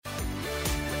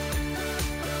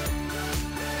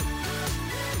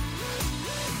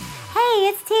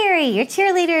it's Terry, your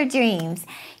cheerleader of dreams.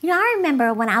 I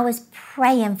remember when I was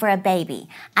praying for a baby.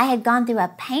 I had gone through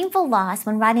a painful loss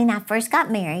when Rodney and I first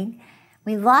got married.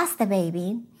 We lost the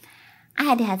baby. I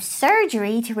had to have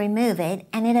surgery to remove it,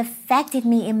 and it affected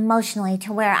me emotionally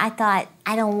to where I thought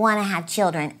I don't want to have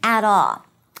children at all.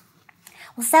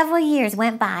 Well, several years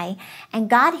went by, and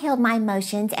God healed my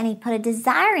emotions, and He put a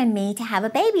desire in me to have a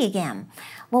baby again.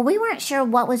 Well, we weren't sure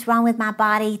what was wrong with my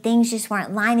body. Things just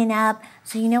weren't lining up.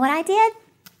 So you know what I did?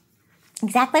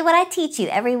 Exactly what I teach you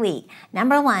every week.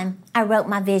 Number 1, I wrote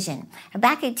my vision.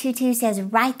 Habakkuk 2:2 says,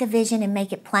 write the vision and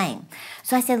make it plain.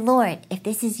 So I said, Lord, if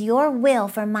this is your will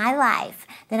for my life,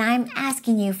 then I'm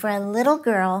asking you for a little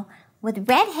girl with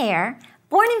red hair,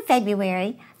 born in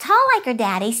February, tall like her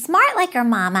daddy, smart like her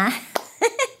mama.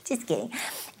 Just kidding.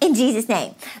 In Jesus'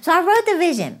 name. So I wrote the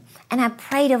vision, and I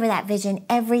prayed over that vision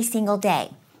every single day.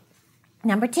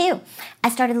 Number 2, I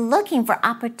started looking for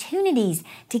opportunities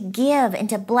to give and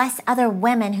to bless other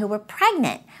women who were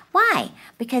pregnant. Why?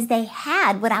 Because they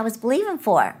had what I was believing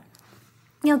for.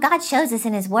 God shows us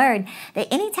in His Word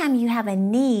that anytime you have a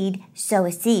need, sow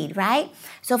a seed, right?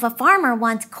 So if a farmer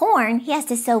wants corn, he has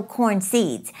to sow corn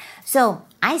seeds. So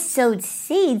I sowed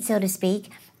seeds, so to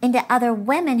speak, into other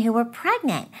women who were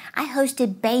pregnant. I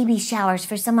hosted baby showers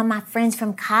for some of my friends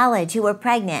from college who were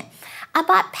pregnant. I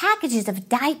bought packages of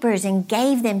diapers and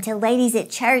gave them to ladies at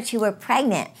church who were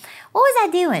pregnant. What was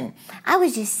I doing? I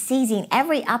was just seizing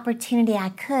every opportunity I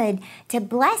could to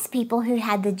bless people who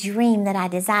had the dream that I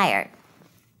desired.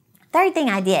 Third thing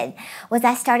I did was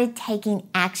I started taking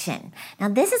action. Now,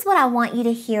 this is what I want you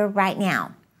to hear right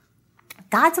now.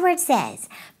 God's Word says,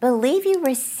 believe you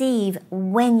receive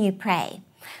when you pray.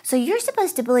 So you're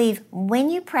supposed to believe when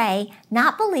you pray,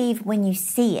 not believe when you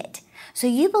see it. So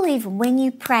you believe when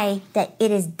you pray that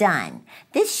it is done.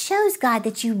 This shows God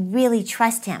that you really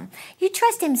trust Him. You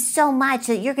trust Him so much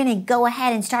that you're going to go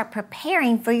ahead and start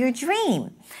preparing for your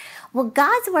dream. Well,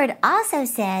 God's Word also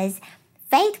says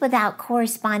faith without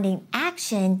corresponding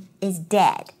action is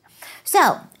dead.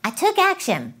 So I took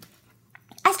action.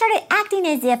 I started acting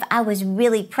as if I was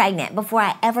really pregnant before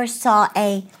I ever saw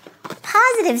a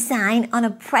positive sign on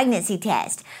a pregnancy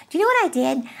test. Do you know what I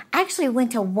did? I actually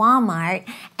went to Walmart,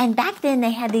 and back then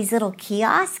they had these little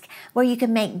kiosks where you could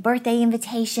make birthday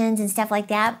invitations and stuff like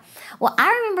that. Well, I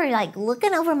remember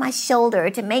looking over my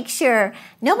shoulder to make sure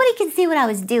nobody could see what I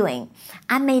was doing.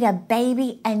 I made a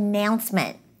baby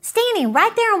announcement standing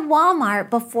right there in Walmart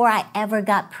before I ever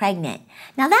got pregnant.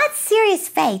 Now that's serious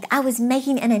faith. I was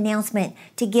making an announcement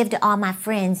to give to all my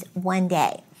friends one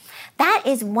day. That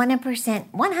is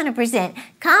 100%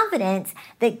 confidence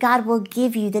that God will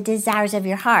give you the desires of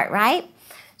your heart, right?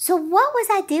 So what was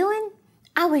I doing?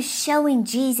 I was showing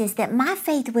Jesus that my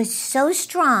faith was so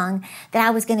strong that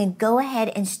I was going to go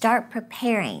ahead and start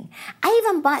preparing. I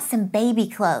even bought some baby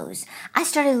clothes. I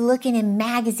started looking in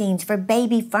magazines for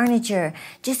baby furniture,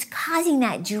 just causing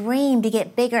that dream to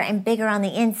get bigger and bigger on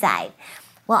the inside.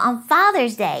 Well, on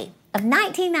Father's Day of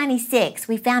 1996,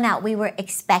 we found out we were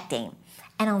expecting.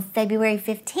 And on February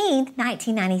 15th,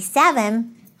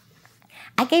 1997,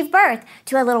 I gave birth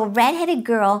to a little redheaded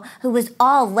girl who was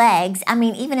all legs. I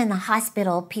mean, even in the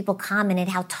hospital, people commented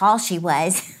how tall she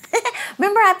was.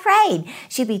 Remember, I prayed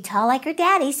she'd be tall like her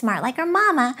daddy, smart like her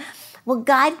mama. Well,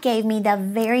 God gave me the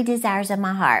very desires of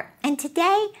my heart. And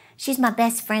today, she's my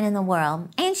best friend in the world.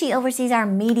 And she oversees our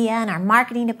media and our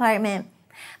marketing department.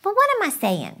 But what am I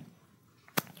saying?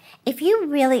 If you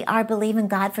really are believing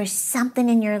God for something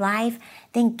in your life,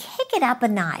 then kick it up a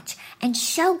notch and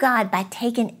show God by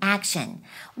taking action.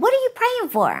 What are you praying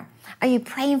for? Are you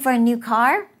praying for a new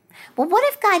car? Well, what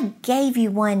if God gave you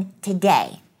one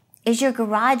today? Is your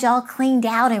garage all cleaned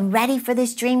out and ready for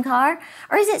this dream car?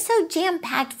 Or is it so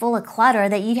jam-packed full of clutter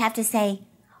that you'd have to say,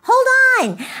 hold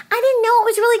on, I didn't know it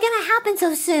was really going to happen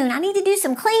so soon. I need to do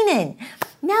some cleaning.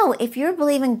 No, if you're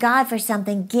believing God for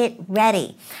something, get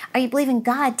ready. Are you believing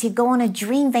God to go on a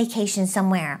dream vacation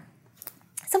somewhere?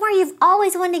 Somewhere you've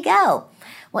always wanted to go.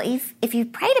 Well, if you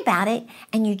prayed about it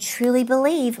and you truly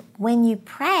believe when you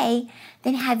pray,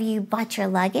 then have you bought your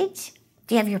luggage?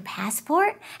 Do you have your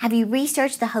passport? Have you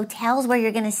researched the hotels where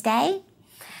you're going to stay?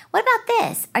 What about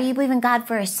this? Are you believing God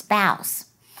for a spouse?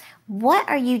 What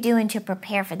are you doing to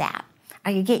prepare for that? Are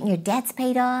you getting your debts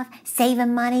paid off,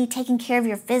 saving money, taking care of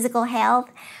your physical health?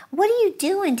 What are you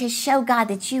doing to show God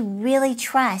that you really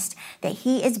trust that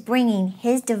He is bringing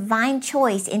His divine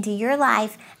choice into your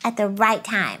life at the right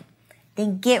time?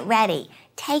 Then get ready.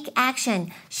 Take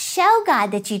action. Show God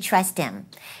that you trust Him.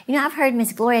 I've heard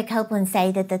Miss Gloria Copeland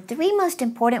say that the 3 most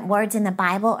important words in the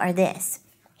Bible are this: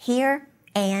 hear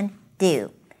and do.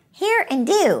 Hear and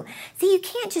do. See, you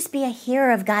can't just be a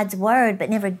hearer of God's word but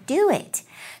never do it.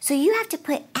 So you have to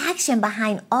put action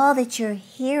behind all that you're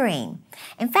hearing.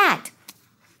 In fact,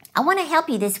 I want to help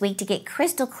you this week to get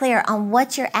crystal clear on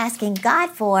what you're asking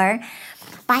God for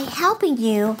by helping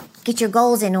you get your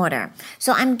goals in order.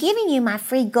 So I'm giving you my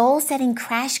free goal setting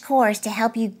crash course to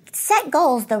help you set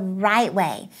goals the right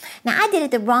way. Now, I did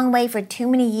it the wrong way for too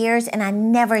many years and I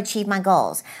never achieved my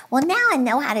goals. Well, now I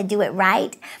know how to do it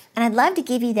right, and I'd love to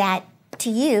give you that to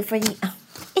you for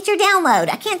it's your download.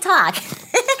 I can't talk.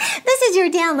 This is your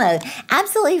download.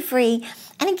 Absolutely free.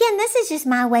 And again, this is just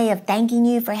my way of thanking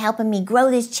you for helping me grow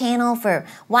this channel, for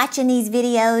watching these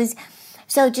videos.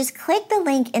 So just click the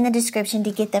link in the description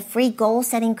to get the free goal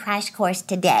setting crash course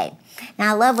today.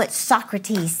 Now, I love what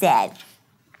Socrates said.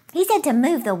 He said to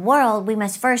move the world, we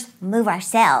must first move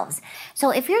ourselves. So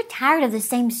if you're tired of the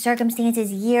same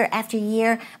circumstances year after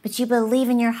year, but you believe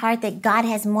in your heart that God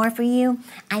has more for you,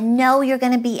 I know you're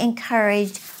going to be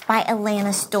encouraged by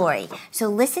Alana's story. So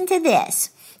listen to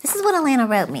this. This is what Alana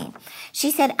wrote me. She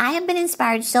said, I have been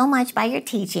inspired so much by your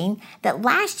teaching that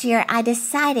last year I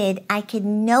decided I could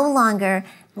no longer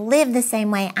live the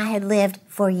same way I had lived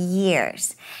for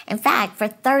years. In fact, for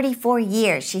 34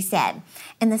 years, she said.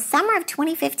 In the summer of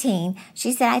 2015,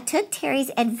 she said, I took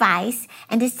Terry's advice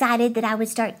and decided that I would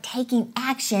start taking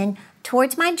action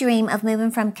towards my dream of moving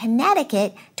from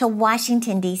Connecticut to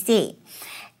Washington, D.C.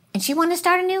 And she wanted to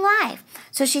start a new life.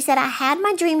 So she said, I had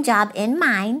my dream job in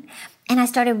mind, and I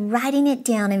started writing it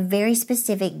down in very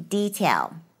specific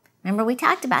detail. Remember, we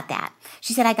talked about that.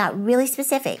 She said, I got really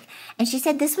specific. And she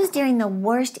said, this was during the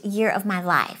worst year of my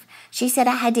life. She said,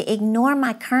 I had to ignore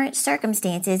my current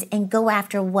circumstances and go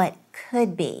after what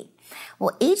could be.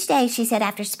 Well, each day, she said,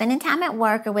 after spending time at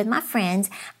work or with my friends,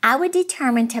 I would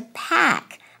determine to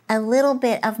pack a little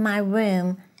bit of my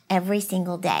room every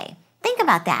single day. Think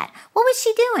about that. What was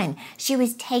she doing? She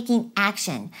was taking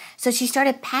action. So she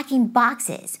started packing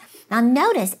boxes. Now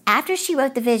notice, after she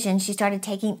wrote the vision, she started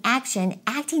taking action,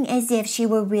 acting as if she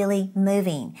were really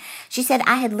moving. She said,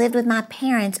 I had lived with my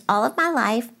parents all of my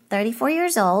life, 34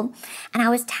 years old, and I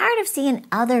was tired of seeing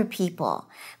other people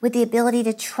with the ability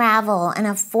to travel and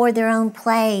afford their own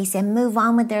place and move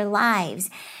on with their lives.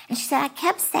 And she said, I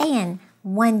kept saying,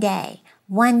 one day,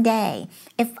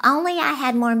 if only I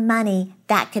had more money,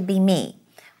 that could be me.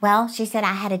 Well, she said,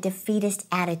 I had a defeatist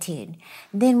attitude.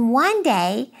 Then one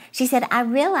day, she said, I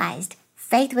realized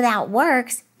faith without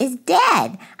works is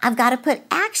dead. I've got to put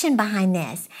action behind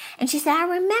this. And she said, I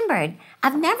remembered,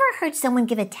 I've never heard someone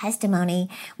give a testimony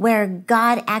where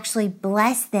God actually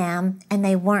blessed them and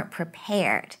they weren't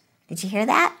prepared. Did you hear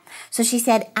that? So she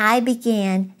said, I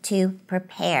began to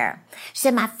prepare. She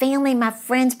said, my family, my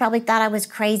friends probably thought I was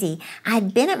crazy. I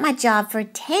had been at my job for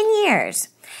 10 years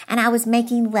and I was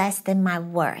making less than my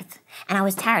worth. And I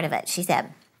was tired of it, she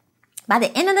said. By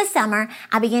the end of the summer,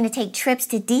 I began to take trips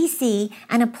to D.C.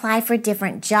 and apply for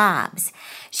different jobs.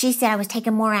 She said I was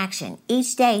taking more action.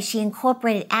 Each day, she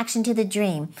incorporated action to the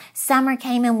dream. Summer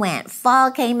came and went.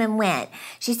 Fall came and went.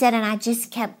 She said, and she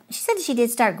said she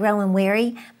did start growing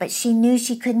weary, but she knew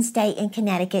she couldn't stay in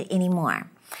Connecticut anymore.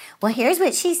 Well, here's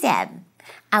what she said.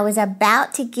 I was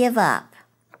about to give up,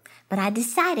 but I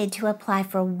decided to apply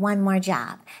for one more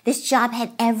job. This job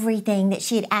had everything that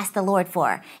she had asked the Lord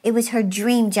for. It was her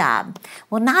dream job.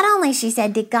 Well, not only, she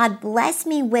said, did God bless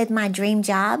me with my dream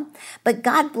job, but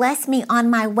God blessed me on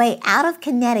my way out of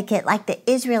Connecticut like the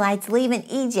Israelites leaving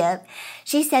Egypt.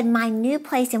 She said, my new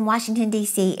place in Washington,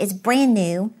 D.C. is brand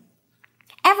new.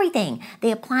 Everything, the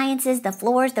appliances, the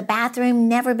floors, the bathroom,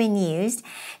 never been used.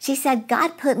 She said,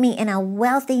 God put me in a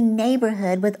wealthy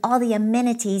neighborhood with all the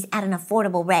amenities at an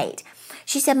affordable rate.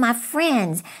 She said, my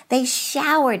friends, they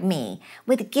showered me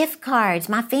with gift cards.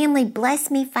 My family blessed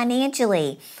me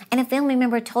financially. And a family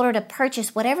member told her to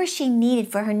purchase whatever she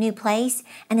needed for her new place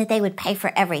and that they would pay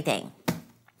for everything.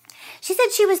 She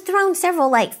said she was thrown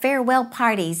several farewell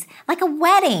parties, like a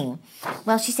wedding.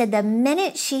 Well, she said the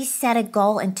minute she set a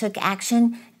goal and took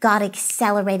action, God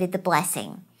accelerated the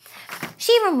blessing.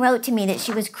 She even wrote to me that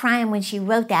she was crying when she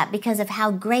wrote that because of how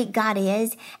great God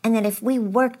is and that if we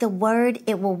work the word,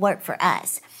 it will work for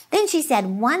us. Then she said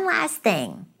one last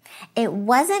thing. It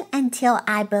wasn't until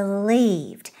I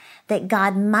believed that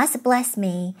God must bless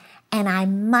me and I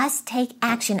must take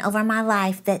action over my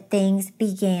life that things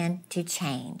began to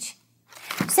change.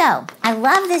 So, I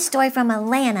love this story from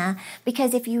Alana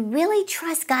because if you really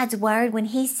trust God's word when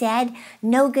he said,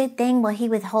 no good thing will he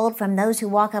withhold from those who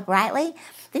walk uprightly,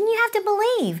 then you have to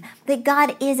believe that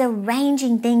God is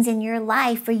arranging things in your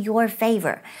life for your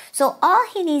favor. So all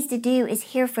he needs to do is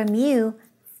hear from you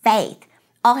faith.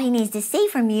 All he needs to see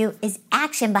from you is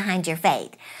action behind your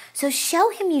faith. So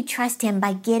show him you trust him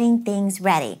by getting things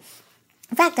ready.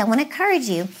 In fact, I want to encourage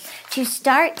you to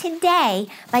start today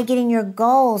by getting your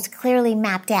goals clearly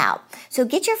mapped out. So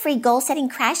get your free goal setting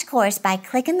crash course by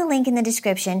clicking the link in the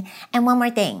description. And one more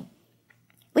thing.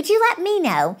 Would you let me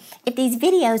know if these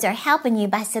videos are helping you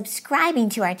by subscribing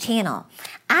to our channel?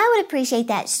 I would appreciate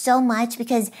that so much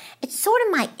because it's sort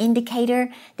of my indicator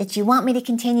that you want me to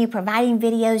continue providing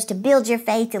videos to build your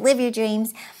faith, to live your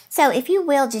dreams. So if you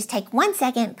will, just take 1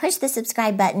 second, push the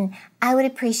subscribe button. I would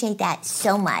appreciate that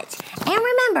so much. And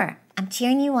remember, I'm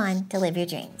cheering you on to live your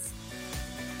dreams.